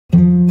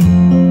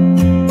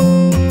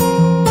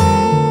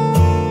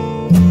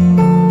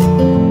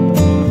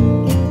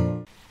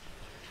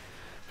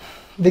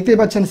দেখতেই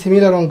পাচ্ছেন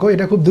সিমিলার অঙ্ক,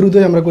 এটা খুব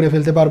দ্রুতই আমরা করে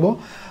ফেলতে পারবো।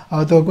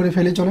 তো করে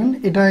ফেলে চলেন।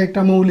 এটা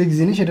একটা মৌলিক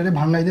জিনিস, এটাকে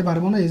ভাঙাইতে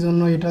পারবো না, এই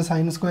জন্য এটা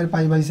sin স্কোয়ার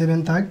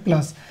π/7 থাক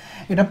প্লাস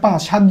এটা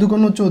 5 7 2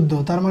 14,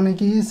 তার মানে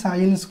কি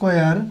sin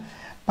স্কোয়ার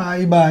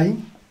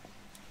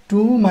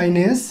π/2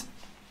 মাইনাস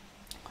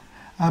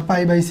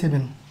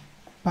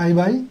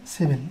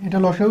π/7 এটা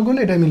লসাগু করলে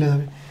এটা মিলে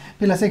যাবে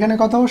প্লাস এখানে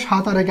কত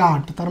 7 আর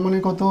 8, তার মানে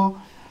কত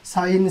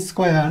sin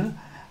স্কোয়ার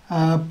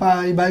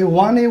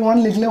π/1, এই 1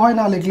 লিখলে হয়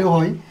না লিখলেও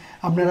হয়,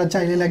 আপনারা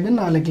চাইলে লিখবেন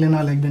না লিখলে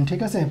না লিখবেন,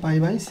 ঠিক আছে,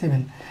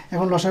 π/7।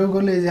 এখন লসাগু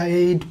করলে এই যে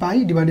 8π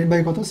ডিভাইডেড বাই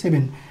কত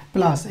 7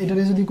 প্লাস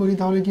এটারে যদি করি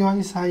তাহলে কি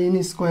হয় sin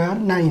স্কোয়ার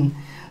 9,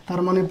 তার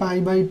মানে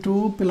π/2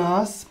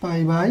 প্লাস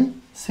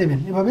π/7।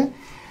 এভাবে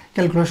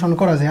ক্যালকুলেশন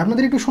করা যায়।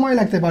 আপনাদের একটু সময়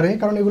লাগতে পারে,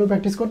 কারণ এগুলো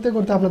প্র্যাকটিস করতে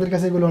করতে আপনাদের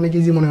কাছে এগুলো অনেক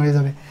ইজি মনে হয়ে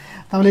যাবে।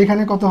 তাহলে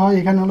এখানে কত হয়,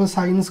 এখানে হলো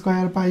sin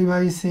স্কোয়ার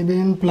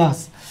π/7 প্লাস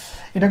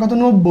এটা কত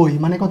 90,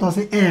 মানে কত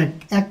আছে 1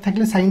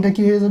 থাকলে সাইনটা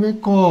কি হয়ে যাবে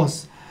cos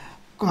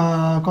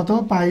কত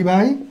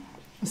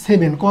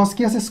π/7, cos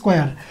কি আছে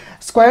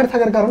স্কোয়ার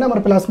থাকার কারণে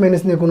আমার প্লাস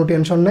মাইনাস নিয়ে কোনো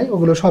টেনশন নাই,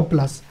 ওগুলো সব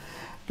প্লাস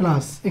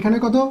প্লাস এখানে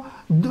কত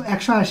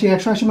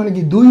 180 মানে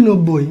কি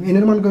 290,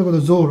 এনের মান কত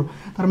জোর,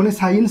 তার মানে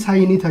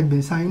সাইনই থাকবে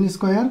sin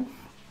স্কোয়ার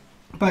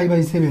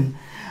π/7।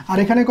 আর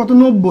এখানে কত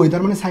 90,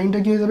 তার মানে সাইনটা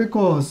কি হয়ে যাবে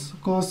cos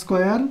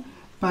স্কোয়ার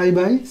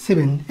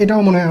π/7।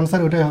 এটাও মনে হয়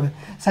আনসার ওটাই হবে,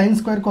 sin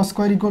square cos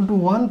square equal to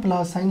 1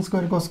 plus sin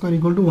square cos square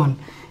equal to 1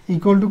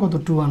 equal to কত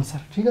 2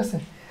 আনসার। ঠিক আছে,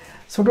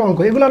 ছোট অঙ্ক,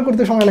 এগুলো আর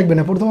করতে সময় লাগবে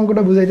না, প্রথম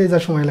অঙ্কটা বুঝাইতে যা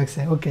সময় লাগছে।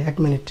 ওকে, 1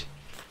 মিনিট।